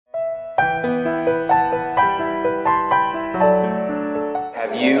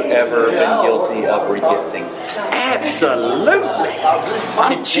Have you ever been guilty of regifting? Absolutely.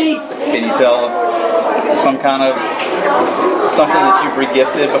 I'm cheap. Can you tell some kind of something that you've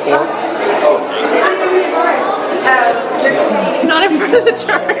regifted before? Not in front of the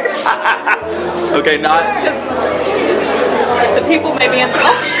church. Okay, not The people may be in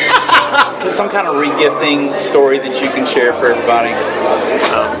some kind of regifting story that you can share for everybody.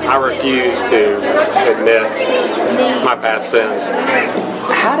 I refuse to admit my past sins.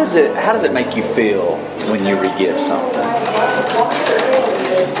 How does it make you feel when you regift something?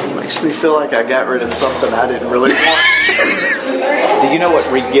 It makes me feel like I got rid of something I didn't really want. Do you know what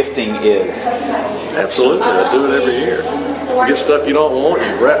regifting is? Absolutely, I do it every year. You get stuff you don't want,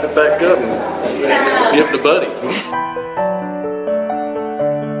 you wrap it back up and give it to Buddy.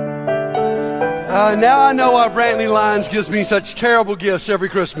 Now I know why Brantley Lyons gives me such terrible gifts every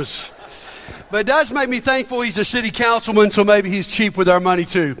Christmas. But it does make me thankful he's a city councilman, so maybe he's cheap with our money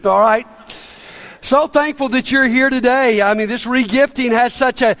too. All right? So thankful that you're here today. I mean, this regifting has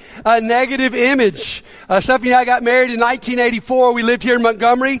such a negative image. Stephanie and I got married in 1984. We lived here in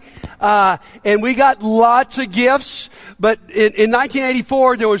Montgomery, and we got lots of gifts. But in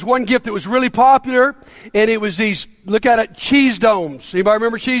 1984, there was one gift that was really popular, and it was these, look at it, cheese domes. Anybody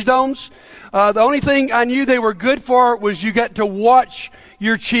remember cheese domes? The only thing I knew they were good for was you got to watch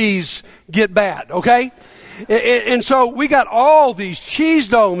your cheese get bad, okay? And so we got all these cheese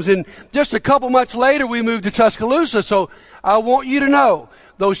domes, and just a couple months later, we moved to Tuscaloosa. So I want you to know,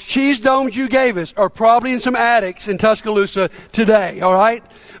 those cheese domes you gave us are probably in some attics in Tuscaloosa today, all right?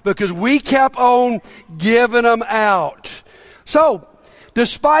 Because we kept on giving them out. So,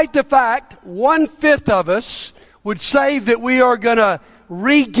 despite the fact 1/5 of us would say that we are going to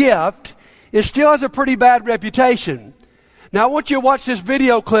re-gift, it still has a pretty bad reputation. Now, I want you to watch this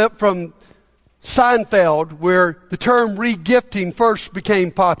video clip from Seinfeld where the term re-gifting first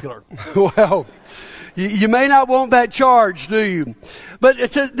became popular. Well, you may not want that charge, do you? But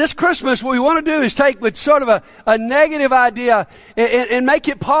this Christmas, what we want to do is take with sort of a negative idea and make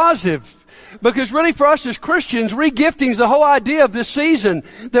it positive. Because really for us as Christians, re-gifting is the whole idea of this season,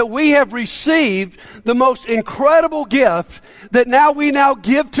 that we have received the most incredible gift that we now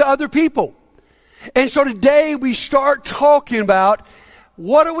give to other people. And so today we start talking about,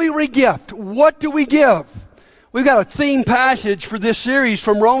 what do we regift? What do we give? We've got a theme passage for this series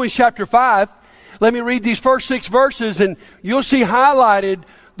from Romans chapter 5. Let me read these first 6 verses, and you'll see highlighted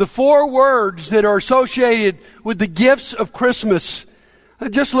the 4 words that are associated with the gifts of Christmas.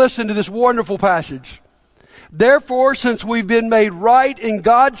 Just listen to this wonderful passage. Therefore, since we've been made right in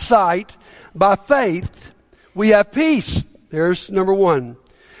God's sight by faith, we have peace. There's number 1.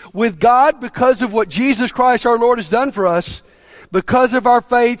 With God, because of what Jesus Christ our Lord has done for us. Because of our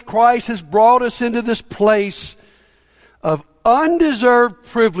faith, Christ has brought us into this place of undeserved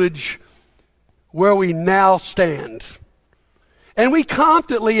privilege where we now stand. And we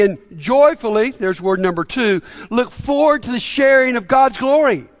confidently and joyfully, there's word number 2, look forward to the sharing of God's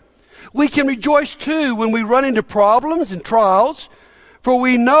glory. We can rejoice too when we run into problems and trials, for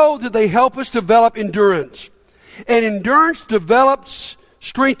we know that they help us develop endurance. And endurance develops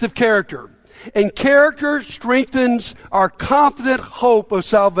strength of character. And character strengthens our confident hope of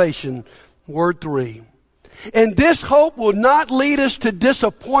salvation. Word 3. And this hope will not lead us to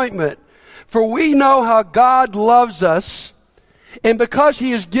disappointment, for we know how God loves us, and because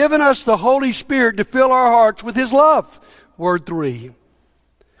He has given us the Holy Spirit to fill our hearts with His love. Word 3.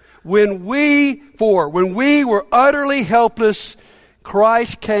 When we were utterly helpless,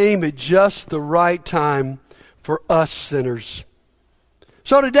 Christ came at just the right time for us sinners.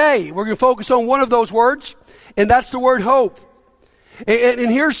 So today, we're going to focus on one of those words, and that's the word hope.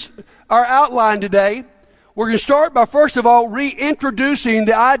 And here's our outline today. We're going to start by, first of all, reintroducing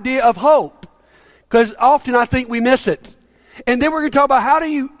the idea of hope, because often I think we miss it. And then we're going to talk about how do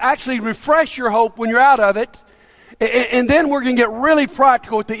you actually refresh your hope when you're out of it. And then we're going to get really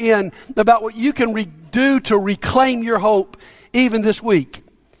practical at the end about what you can do to reclaim your hope even this week.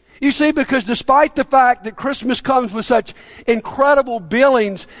 You see, because despite the fact that Christmas comes with such incredible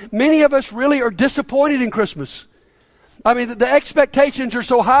billings, many of us really are disappointed in Christmas. I mean, the expectations are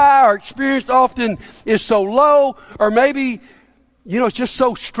so high, our experience often is so low, or maybe, it's just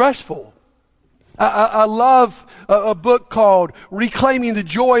so stressful. I love a book called Reclaiming the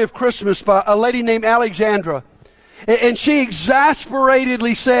Joy of Christmas by a lady named Alexandra. And she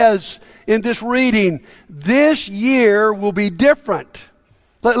exasperatedly says in this reading, this year will be different.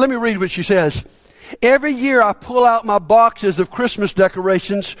 Let me read what she says. Every year I pull out my boxes of Christmas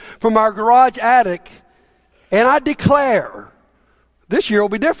decorations from our garage attic, and I declare, this year will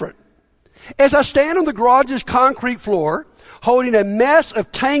be different. As I stand on the garage's concrete floor, holding a mess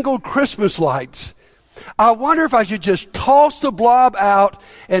of tangled Christmas lights, I wonder if I should just toss the blob out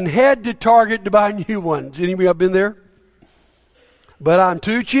and head to Target to buy new ones. Anybody have been there? But I'm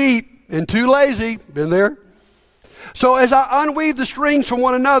too cheap and too lazy. Been there? So as I unweave the strings from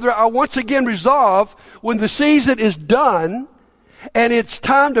one another, I once again resolve, when the season is done and it's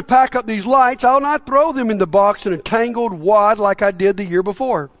time to pack up these lights, I'll not throw them in the box in a tangled wad like I did the year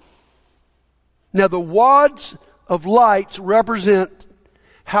before. Now, the wads of lights represent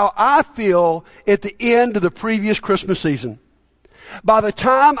how I feel at the end of the previous Christmas season. By the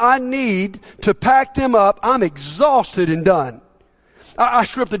time I need to pack them up, I'm exhausted and done. I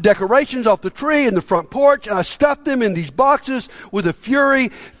strip the decorations off the tree and the front porch, and I stuff them in these boxes with a fury,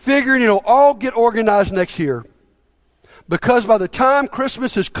 figuring it'll all get organized next year. Because by the time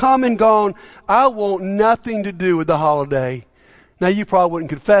Christmas has come and gone, I want nothing to do with the holiday. Now, you probably wouldn't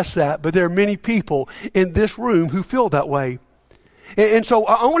confess that, but there are many people in this room who feel that way. And so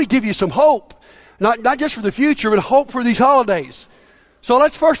I want to give you some hope, not just for the future, but hope for these holidays. So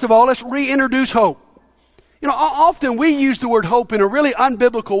first of all, let's reintroduce hope. You know, often we use the word hope in a really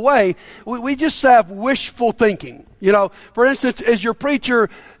unbiblical way. We just have wishful thinking. You know, for instance, as your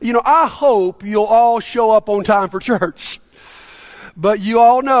preacher, I hope you'll all show up on time for church. But you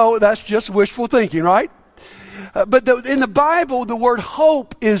all know that's just wishful thinking, right? But in the Bible, the word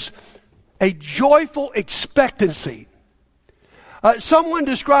hope is a joyful expectancy. Someone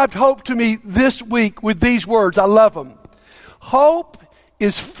described hope to me this week with these words. I love them. Hope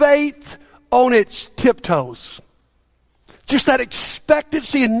is faith on its tiptoes. Just that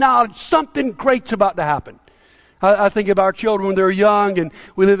expectancy and knowledge, something great's about to happen. I think of our children when they were young, and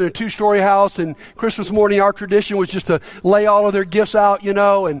we lived in a 2-story house, and Christmas morning our tradition was just to lay all of their gifts out,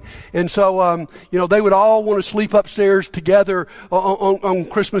 and so they would all want to sleep upstairs together on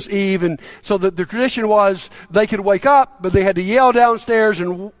Christmas Eve, and so the tradition was they could wake up, but they had to yell downstairs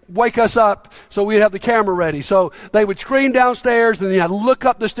and wake us up so we'd have the camera ready. So they would scream downstairs, and then I'd look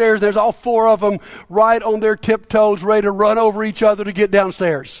up the stairs, and there's all 4 of them right on their tiptoes, ready to run over each other to get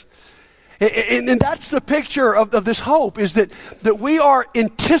downstairs. And that's the picture of this hope, is that we are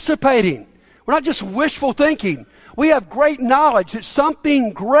anticipating. We're not just wishful thinking. We have great knowledge that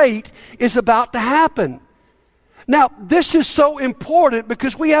something great is about to happen. Now, this is so important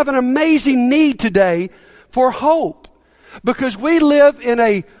because we have an amazing need today for hope. Because we live in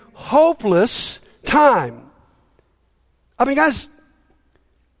a hopeless time. I mean, guys,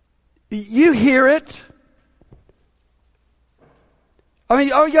 you hear it. I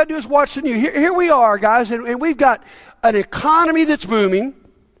mean, all you got to do is watch the news. Here we are, guys, and we've got an economy that's booming.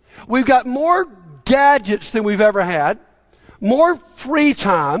 We've got more gadgets than we've ever had, more free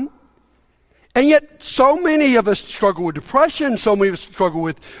time, and yet so many of us struggle with depression, so many of us struggle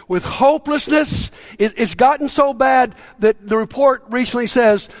with hopelessness. It's gotten so bad that the report recently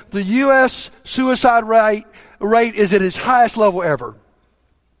says the U.S. suicide rate is at its highest level ever.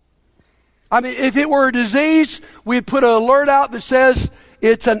 I mean, if it were a disease, we'd put an alert out that says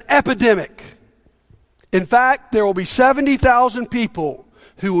it's an epidemic. In fact, there will be 70,000 people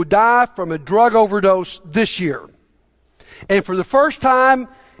who will die from a drug overdose this year. And for the first time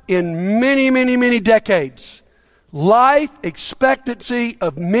in many, many, many decades, life expectancy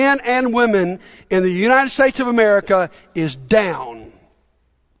of men and women in the United States of America is down.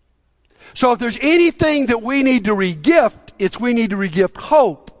 So if there's anything that we need to regift, we need to regift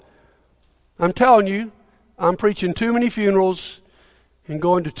hope. I'm telling you, I'm preaching too many funerals and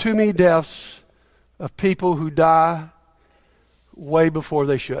going to too many deaths of people who die way before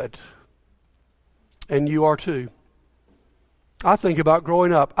they should. And you are too. I think about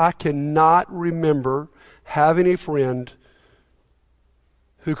growing up. I cannot remember having a friend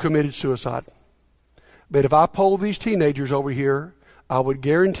who committed suicide. But if I polled these teenagers over here, I would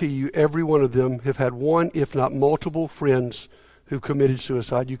guarantee you every one of them have had one, if not multiple, friends who committed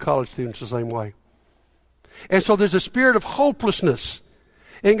suicide. You college students the same way. And so there's a spirit of hopelessness.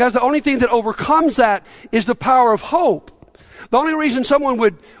 And guys, the only thing that overcomes that is the power of hope. The only reason someone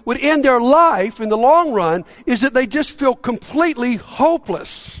would end their life in the long run is that they just feel completely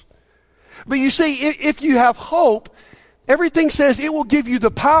hopeless. But you see, if you have hope, everything says it will give you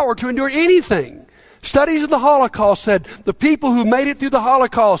the power to endure anything. Studies of the Holocaust said the people who made it through the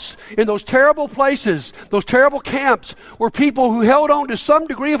Holocaust in those terrible places, those terrible camps, were people who held on to some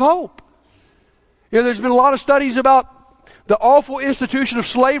degree of hope. There's been a lot of studies about the awful institution of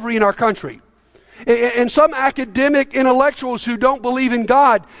slavery in our country. And some academic intellectuals who don't believe in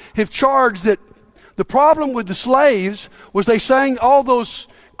God have charged that the problem with the slaves was they sang all those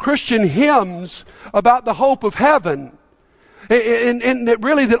Christian hymns about the hope of heaven. And that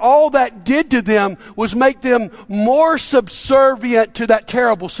really that all that did to them was make them more subservient to that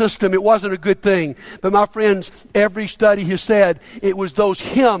terrible system. It wasn't a good thing. But my friends, every study has said it was those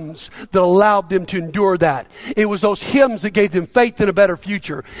hymns that allowed them to endure that. It was those hymns that gave them faith in a better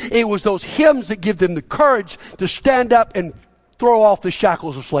future. It was those hymns that give them the courage to stand up and throw off the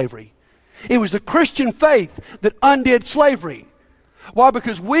shackles of slavery. It was the Christian faith that undid slavery. Why?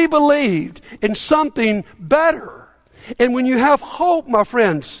 Because we believed in something better. And when you have hope, my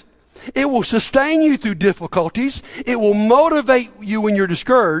friends, it will sustain you through difficulties. It will motivate you when you're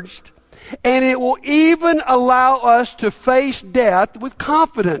discouraged. And it will even allow us to face death with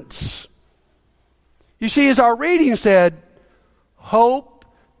confidence. You see, as our reading said, hope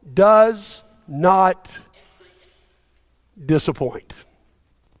does not disappoint.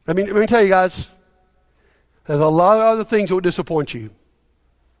 Let me tell you guys, there's a lot of other things that will disappoint you.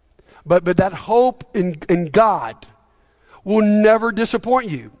 But that hope in God will never disappoint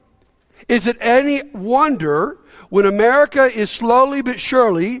you. Is it any wonder when America is slowly but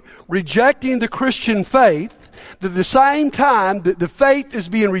surely rejecting the Christian faith, that at the same time that the faith is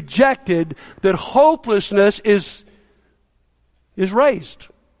being rejected, that hopelessness is raised?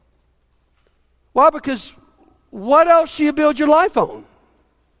 Why? Because what else do you build your life on?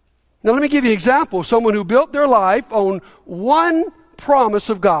 Now let me give you an example of someone who built their life on one promise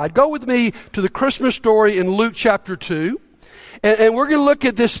of God. Go with me to the Christmas story in Luke chapter 2. And we're going to look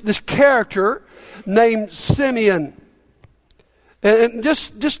at this character named Simeon. And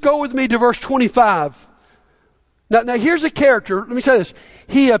just go with me to verse 25. Now here's a character. Let me say this.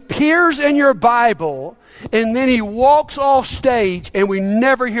 He appears in your Bible, and then he walks off stage, and we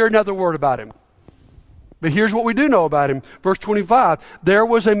never hear another word about him. But here's what we do know about him. Verse 25. There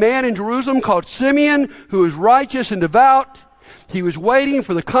was a man in Jerusalem called Simeon who was righteous and devout. He was waiting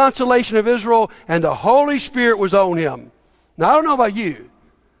for the consolation of Israel, and the Holy Spirit was on him. Now, I don't know about you,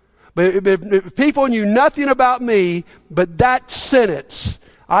 but if people knew nothing about me but that sentence,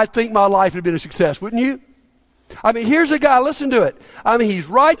 I think my life would have been a success, wouldn't you? I mean, here's a guy, listen to it. I mean, he's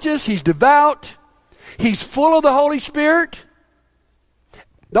righteous, he's devout, he's full of the Holy Spirit.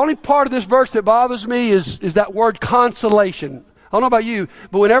 The only part of this verse that bothers me is that word consolation. I don't know about you,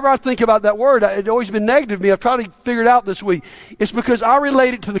 but whenever I think about that word, it's always been negative to me. I've tried to figure it out this week. It's because I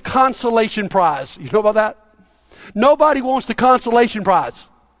relate it to the consolation prize. You know about that? Nobody wants the consolation prize.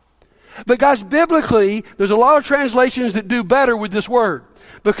 But guys, biblically, there's a lot of translations that do better with this word.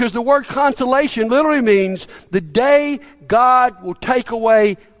 Because the word consolation literally means the day God will take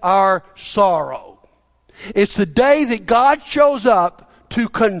away our sorrow. It's the day that God shows up to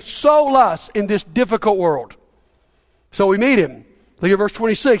console us in this difficult world. So we meet him. Look at verse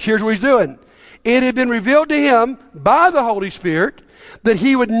 26. Here's what he's doing. It had been revealed to him by the Holy Spirit that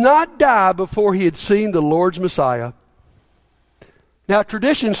he would not die before he had seen the Lord's Messiah. Now,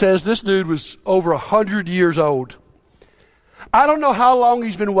 tradition says this dude was over 100 years old. I don't know how long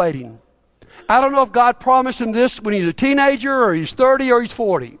he's been waiting. I don't know if God promised him this when he's a teenager or he's 30 or he's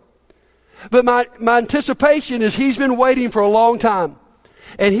 40. But my anticipation is he's been waiting for a long time.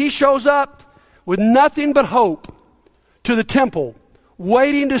 And he shows up with nothing but hope to the temple,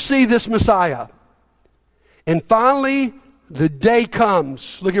 waiting to see this Messiah. And finally, the day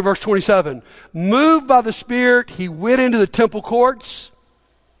comes. Look at verse 27. Moved by the Spirit, he went into the temple courts.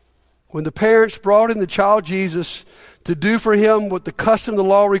 When the parents brought in the child Jesus to do for him what the custom of the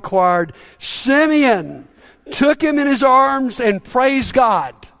law required, Simeon took him in his arms and praised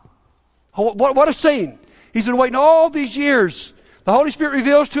God. What a scene. He's been waiting all these years. The Holy Spirit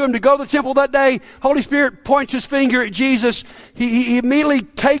reveals to him to go to the temple that day. Holy Spirit points his finger at Jesus. He immediately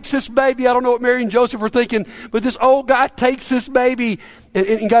takes this baby. I don't know what Mary and Joseph were thinking, but this old guy takes this baby.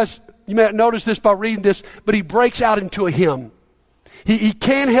 And guys, you may not notice this by reading this, but he breaks out into a hymn. He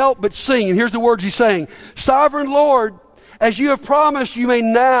can't help but sing. And here's the words he's saying. Sovereign Lord, as you have promised, you may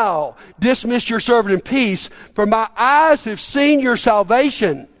now dismiss your servant in peace, for my eyes have seen your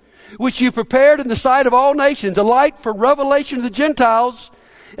salvation, which you prepared in the sight of all nations, a light for revelation to the Gentiles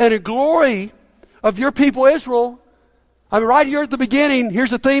and a glory of your people Israel. I mean, right here at the beginning,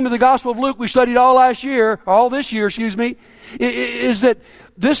 here's the theme of the Gospel of Luke we studied all this year, is that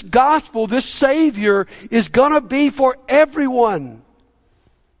this gospel, this Savior, is going to be for everyone.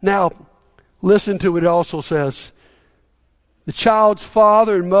 Now, listen to what it also says. The child's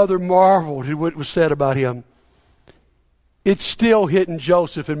father and mother marveled at what was said about him. It's still hitting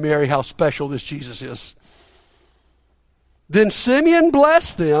Joseph and Mary how special this Jesus is. Then Simeon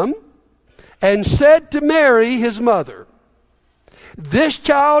blessed them and said to Mary, his mother, this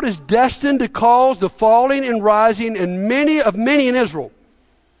child is destined to cause the falling and rising in many in Israel,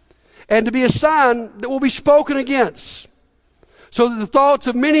 and to be a sign that will be spoken against. so that the thoughts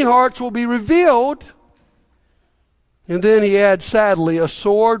of many hearts will be revealed. And then he adds, sadly, a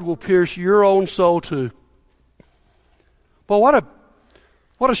sword will pierce your own soul too. Well,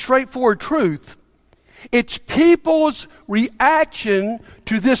 what a straightforward truth. It's people's reaction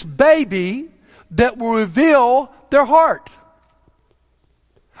to this baby that will reveal their heart.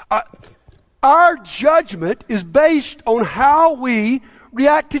 Our judgment is based on how we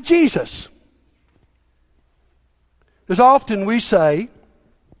react to Jesus. As often we say,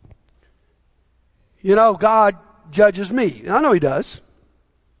 God judges me. And I know he does.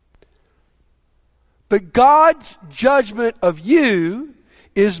 But God's judgment of you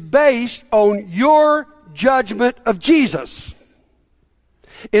is based on your judgment of Jesus.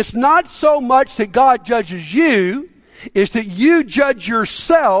 It's not so much that God judges you, it's that you judge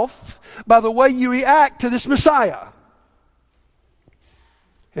yourself by the way you react to this Messiah.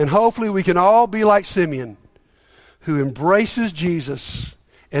 And hopefully we can all be like Simeon, who embraces Jesus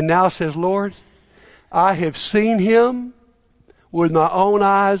and now says, Lord, I have seen him with my own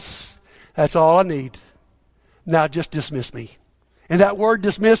eyes. That's all I need. Now just dismiss me. And that word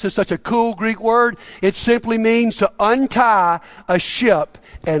dismiss is such a cool Greek word. It simply means to untie a ship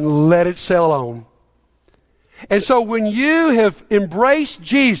and let it sail on. And so when you have embraced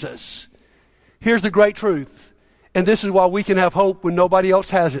Jesus, here's the great truth. And this is why we can have hope when nobody else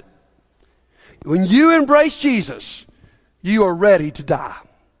has it. When you embrace Jesus, you are ready to die.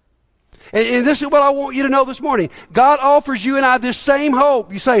 And this is what I want you to know this morning. God offers you and I this same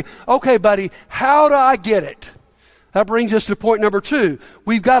hope. You say, okay, buddy, how do I get it? That brings us to point number 2.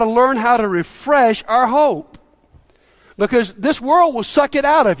 We've got to learn how to refresh our hope. Because this world will suck it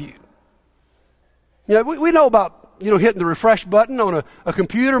out of you. We know about, hitting the refresh button on a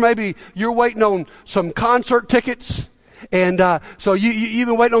computer. Maybe you're waiting on some concert tickets. And so you've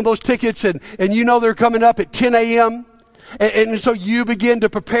been waiting on those tickets and they're coming up at 10 a.m. And so you begin to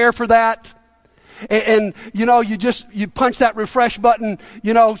prepare for that. And you punch that refresh button,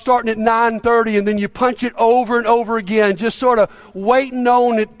 starting at 9:30, and then you punch it over and over again, just sort of waiting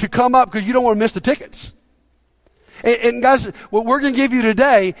on it to come up because you don't want to miss the tickets. And guys, what we're going to give you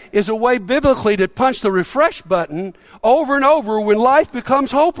today is a way biblically to punch the refresh button over and over when life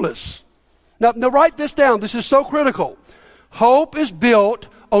becomes hopeless. Now write this down. This is so critical. Hope is built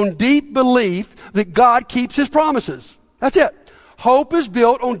on deep belief that God keeps his promises. That's it. Hope is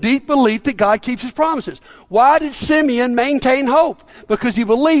built on deep belief that God keeps his promises. Why did Simeon maintain hope? Because he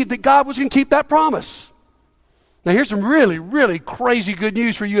believed that God was going to keep that promise. Now here's some really, really crazy good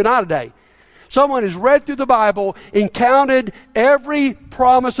news for you and I today. Someone has read through the Bible and counted every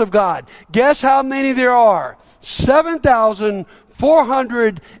promise of God. Guess how many there are?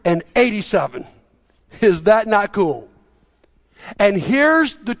 7,487. Is that not cool? And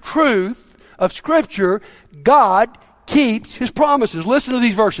here's the truth of Scripture. God keeps his promises. Listen to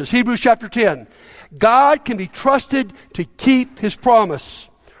these verses. Hebrews chapter 10. God can be trusted to keep his promise.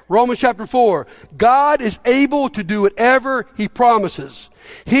 Romans chapter 4. God is able to do whatever he promises.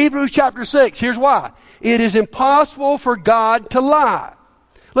 Hebrews chapter 6. Here's why. It is impossible for God to lie.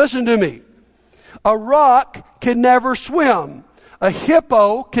 Listen to me. A rock can never swim. A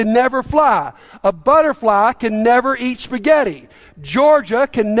hippo can never fly. A butterfly can never eat spaghetti. Georgia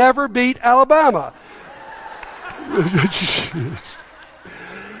can never beat Alabama.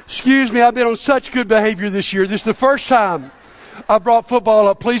 Excuse me, I've been on such good behavior this year. This is the first time I brought football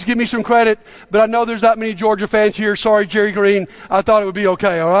up. Please give me some credit, but I know there's not many Georgia fans here. Sorry, Jerry Green. I thought it would be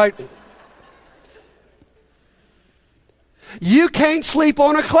okay, all right? You can't sleep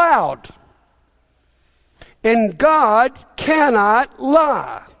on a cloud. And God cannot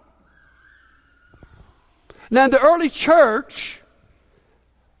lie. Now, in the early church,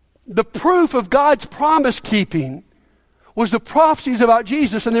 the proof of God's promise keeping was the prophecies about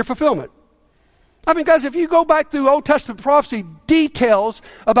Jesus and their fulfillment. I mean, guys, if you go back through Old Testament prophecy, details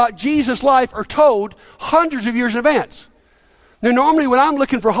about Jesus' life are told hundreds of years in advance. Now, normally when I'm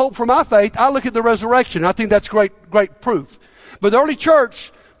looking for hope for my faith, I look at the resurrection. I think that's great proof. But the early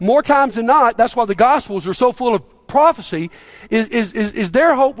church, more times than not, that's why the Gospels are so full of prophecy, is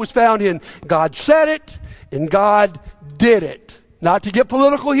their hope was found in God said it and God did it. Not to get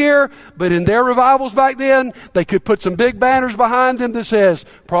political here, but in their revivals back then, they could put some big banners behind them that says,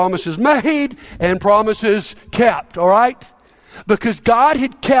 promises made and promises kept, all right? Because God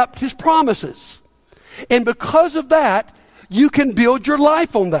had kept his promises. And because of that, you can build your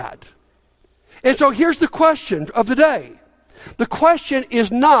life on that. And so here's the question of the day. The question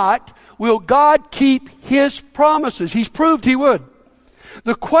is not, will God keep his promises? He's proved he would.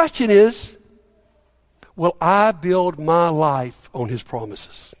 The question is, will I build my life on his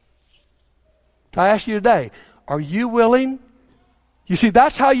promises? I ask you today, are you willing You see,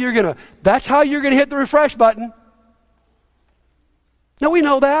 that's how you're gonna hit the refresh button. Now we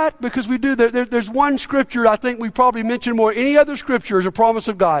know that because we do. There's one scripture I think we probably mention more than any other scripture as a promise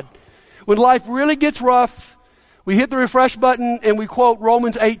of God. When life really gets rough, we hit the refresh button and we quote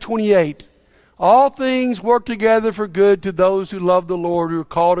Romans 8:28. All things work together for good to those who love the Lord, who are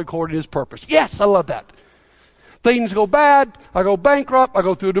called according to His purpose. Yes, I love that. Things go bad, I go bankrupt, I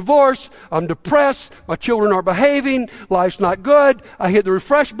go through a divorce, I'm depressed, my children aren't behaving, life's not good. I hit the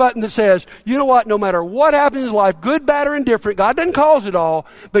refresh button that says, you know what, no matter what happens in life, good, bad, or indifferent, God doesn't cause it all,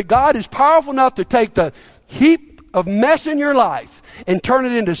 but God is powerful enough to take the heap of mess in your life and turn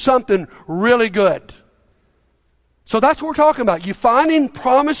it into something really good. So that's what we're talking about. You finding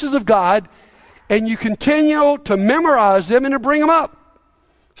promises of God and you continue to memorize them and to bring them up.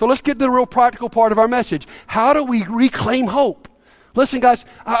 So let's get to the real practical part of our message. How do we reclaim hope? Listen, guys,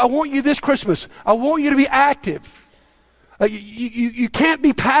 I want you this Christmas. I want you to be active. You can't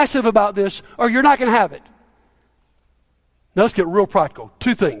be passive about this or you're not going to have it. Now let's get real practical.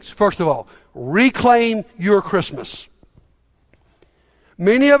 Two things. First of all, reclaim your Christmas.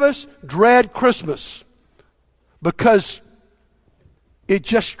 Many of us dread Christmas because it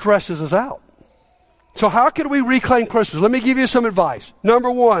just stresses us out. So how can we reclaim Christmas? Let me give you some advice. Number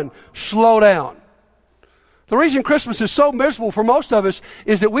one, slow down. The reason Christmas is so miserable for most of us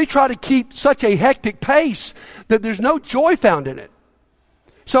is that we try to keep such a hectic pace that there's no joy found in it.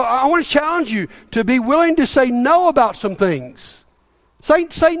 So I want to challenge you to be willing to say no about some things.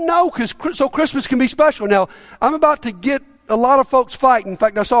 Say no, so Christmas can be special. Now, I'm about to get a lot of folks fighting. In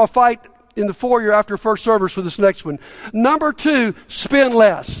fact, I saw a fight in the foyer after first service for this next one. Number two, spend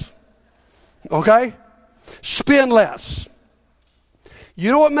less. Okay? Spend less. You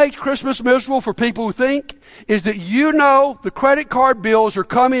know what makes Christmas miserable for people who think? Is that you know the credit card bills are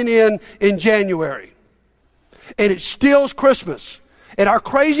coming in January. And it steals Christmas. And our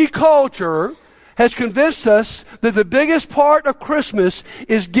crazy culture has convinced us that the biggest part of Christmas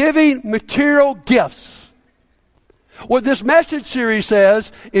is giving material gifts. What this message series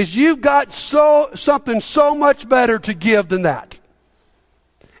says is you've got something so much better to give than that.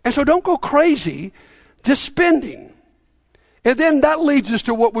 And so don't go crazy just spending. And then that leads us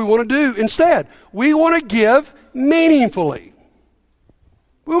to what we want to do instead. We want to give meaningfully.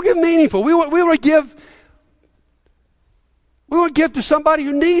 We will give meaningful. We want to give to somebody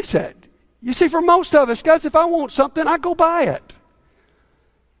who needs it. You see, for most of us, guys, if I want something, I go buy it.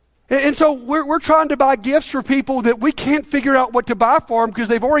 And so we're trying to buy gifts for people that we can't figure out what to buy for them because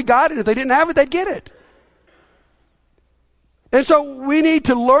they've already got it. If they didn't have it, they'd get it. And so we need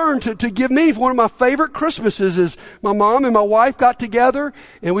to learn to give meaning. One of my favorite Christmases is my mom and my wife got together,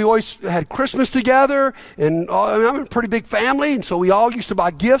 and we always had Christmas together. And I'm a pretty big family, and so we all used to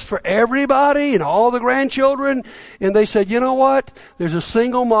buy gifts for everybody and all the grandchildren. And they said, you know what? There's a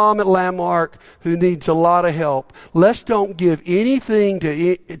single mom at Landmark who needs a lot of help. Let's don't give anything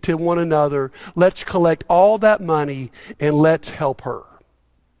to one another. Let's collect all that money, and let's help her.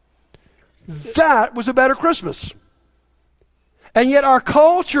 That was a better Christmas. And yet our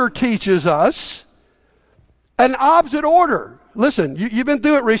culture teaches us an opposite order. Listen, you've been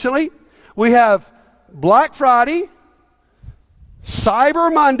through it recently. We have Black Friday,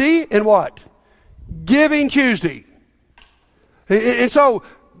 Cyber Monday, and what? Giving Tuesday. And so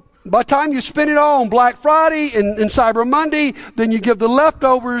by the time you spend it all on Black Friday and Cyber Monday, then you give the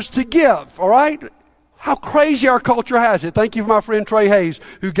leftovers to give, all right? How crazy our culture has it. Thank you for my friend Trey Hayes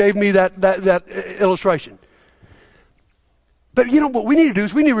who gave me that illustration. But you know what we need to do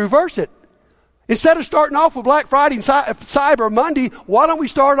is we need to reverse it. Instead of starting off with Black Friday and Cyber Monday, why don't we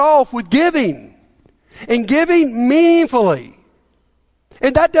start off with giving? And giving meaningfully.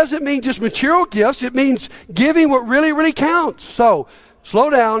 And that doesn't mean just material gifts. It means giving what really, really counts. So, slow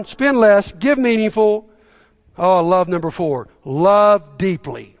down, spend less, give meaningful. Oh, I love number 4. Love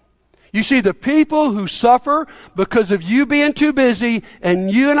deeply. You see, the people who suffer because of you being too busy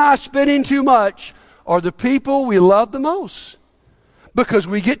and you and I spending too much are the people we love the most. Because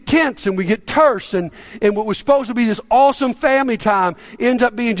we get tense and we get terse and what was supposed to be this awesome family time ends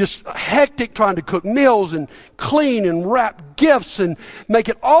up being just hectic trying to cook meals and clean and wrap gifts and make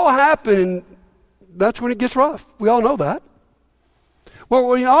it all happen. And that's when it gets rough. We all know that. Well,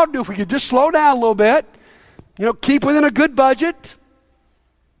 what we ought to do if we could just slow down a little bit, keep within a good budget,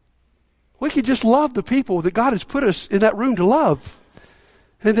 we could just love the people that God has put us in that room to love.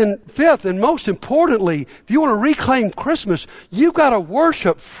 And then 5th, and most importantly, if you want to reclaim Christmas, you've got to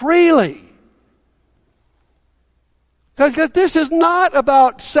worship freely. Because this is not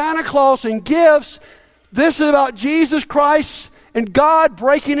about Santa Claus and gifts. This is about Jesus Christ and God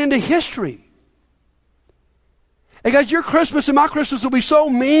breaking into history. And guys, your Christmas and my Christmas will be so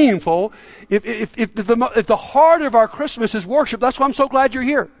meaningful if the heart of our Christmas is worship. That's why I'm so glad you're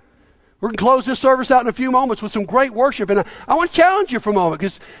here. We're going to close this service out in a few moments with some great worship. And I want to challenge you for a moment,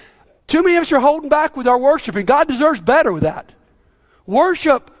 because too many of us are holding back with our worship, and God deserves better with that.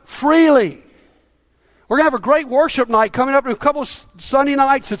 Worship freely. We're going to have a great worship night coming up in a couple of Sunday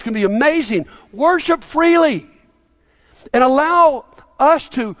nights. It's going to be amazing. Worship freely. And allow us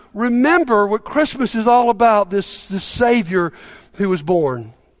to remember what Christmas is all about, this Savior who was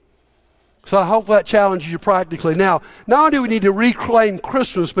born. So I hope that challenges you practically. Now, not only do we need to reclaim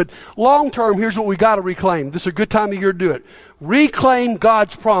Christmas, but long term, here's what we got to reclaim. This is a good time of year to do it. Reclaim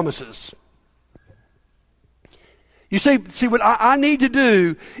God's promises. You see what I need to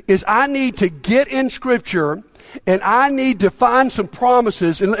do is I need to get in Scripture, and I need to find some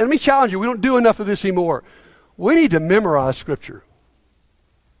promises. And let me challenge you, we don't do enough of this anymore. We need to memorize Scripture.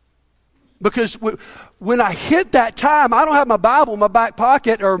 Because when I hit that time, I don't have my Bible in my back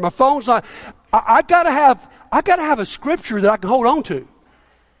pocket, or my phone's not. I gotta have a Scripture that I can hold on to.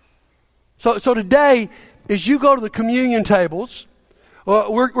 So today, as you go to the communion tables,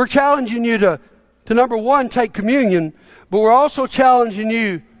 we're challenging you to number one, take communion, but we're also challenging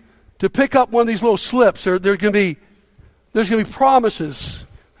you to pick up one of these little slips. There's going to be promises.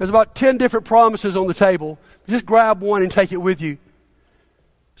 There's about 10 different promises on the table. Just grab one and take it with you.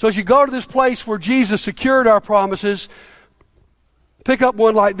 So as you go to this place where Jesus secured our promises, pick up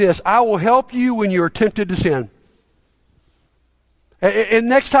one like this. I will help you when you're tempted to sin. And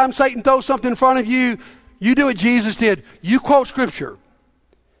next time Satan throws something in front of you, you do what Jesus did. You quote Scripture.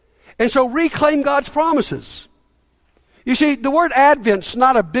 And so reclaim God's promises. You see, the word Advent's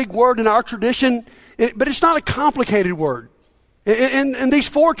not a big word in our tradition, but it's not a complicated word. And these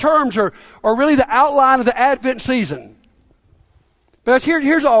four terms are really the outline of the Advent season. But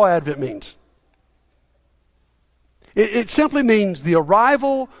here's all Advent means. It simply means the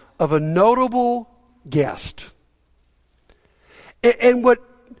arrival of a notable guest. And what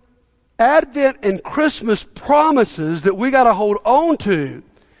Advent and Christmas promises that we got to hold on to,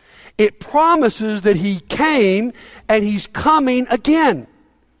 it promises that He came and He's coming again.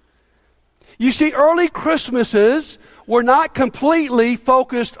 You see, early Christmases were not completely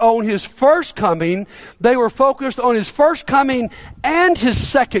focused on His first coming. They were focused on His first coming and His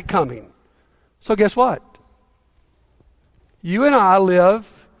second coming. So guess what? You and I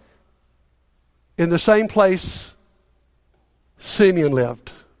live in the same place Simeon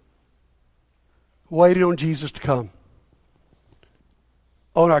lived, waiting on Jesus to come,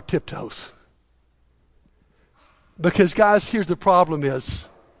 on our tiptoes. Because guys, here's the problem is,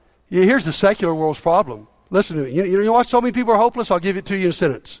 here's the secular world's problem. Listen to me. You know why so many people are hopeless? I'll give it to you in a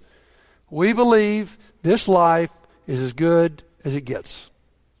sentence. We believe this life is as good as it gets.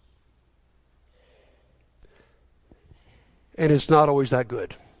 And it's not always that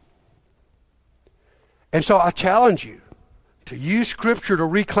good. And so I challenge you to use Scripture to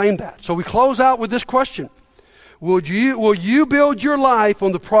reclaim that. So we close out with this question. Will you build your life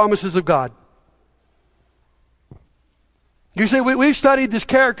on the promises of God? You see, we've studied this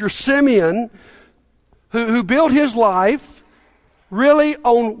character, Simeon, who built his life really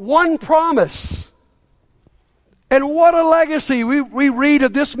on one promise. And what a legacy. We read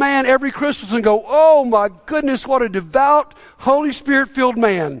of this man every Christmas and go, oh my goodness, what a devout, Holy Spirit-filled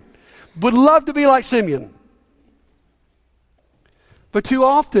man. Would love to be like Simeon. But too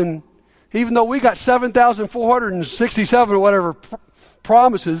often, even though we got 7,467 or whatever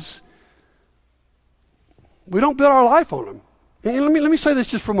promises, we don't build our life on them. And let me say this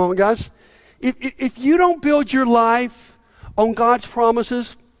just for a moment, guys. If you don't build your life on God's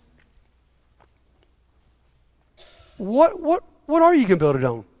promises, what are you going to build it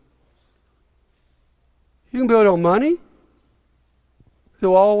on? You can build it on money.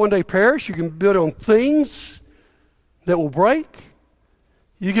 They'll all one day perish. You can build it on things that will break.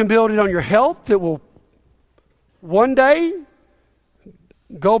 You can build it on your health that will one day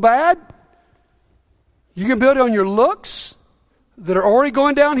go bad. You can build it on your looks that are already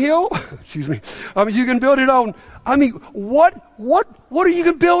going downhill. Excuse me. You can build it on, what are you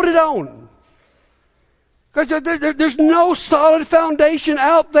going to build it on? Because there's no solid foundation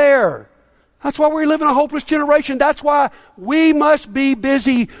out there. That's why we live in a hopeless generation. That's why we must be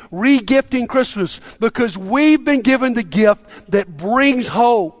busy re-gifting Christmas, because we've been given the gift that brings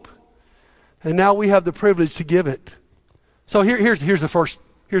hope. And now we have the privilege to give it. So here's the first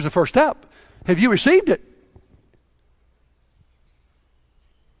step. Have you received it?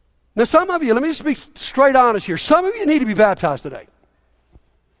 Now some of you, let me just be straight honest here. Some of you need to be baptized today.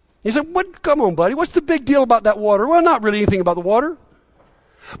 You say, "What? Come on, buddy. What's the big deal about that water?" Well, not really anything about the water.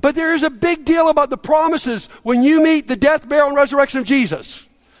 But there is a big deal about the promises when you meet the death, burial, and resurrection of Jesus.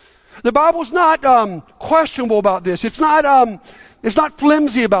 The Bible's not questionable about this. It's not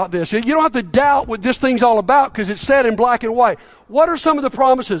flimsy about this. You don't have to doubt what this thing's all about because it's said in black and white. What are some of the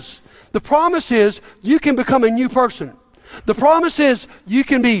promises? The promise is you can become a new person. The promise is you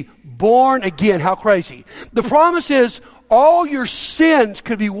can be born again. How crazy. The promise is all your sins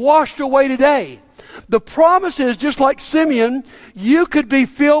could be washed away today. The promise is, just like Simeon, you could be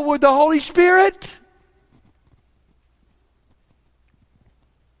filled with the Holy Spirit.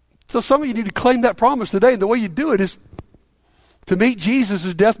 So some of you need to claim that promise today. And the way you do it is to meet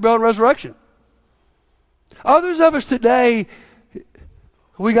Jesus' death, burial, and resurrection. Others of us today,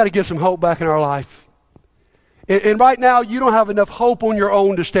 we got to get some hope back in our life. And right now, you don't have enough hope on your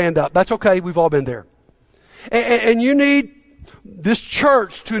own to stand up. That's okay. We've all been there. And you need this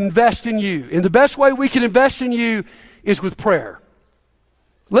church to invest in you. And the best way we can invest in you is with prayer.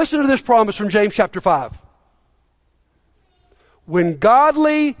 Listen to this promise from James chapter 5. When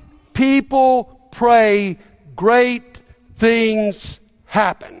godly people pray, great things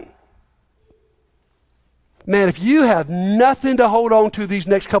happen. Man, if you have nothing to hold on to these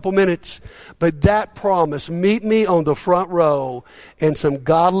next couple minutes, but that promise, meet me on the front row, and some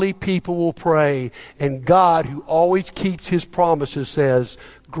godly people will pray, and God, who always keeps his promises, says,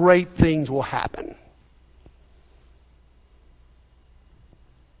 great things will happen.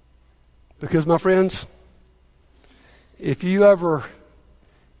 Because, my friends, if you ever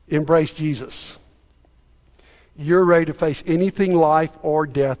embrace Jesus, you're ready to face anything life or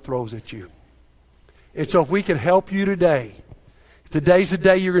death throws at you. And so if we can help you today, if today's the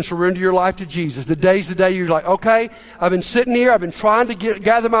day you're going to surrender your life to Jesus, today's the day you're like, okay, I've been sitting here, I've been trying to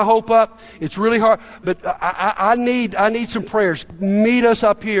gather my hope up. It's really hard, but I need some prayers. Meet us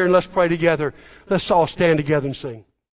up here and let's pray together. Let's all stand together and sing.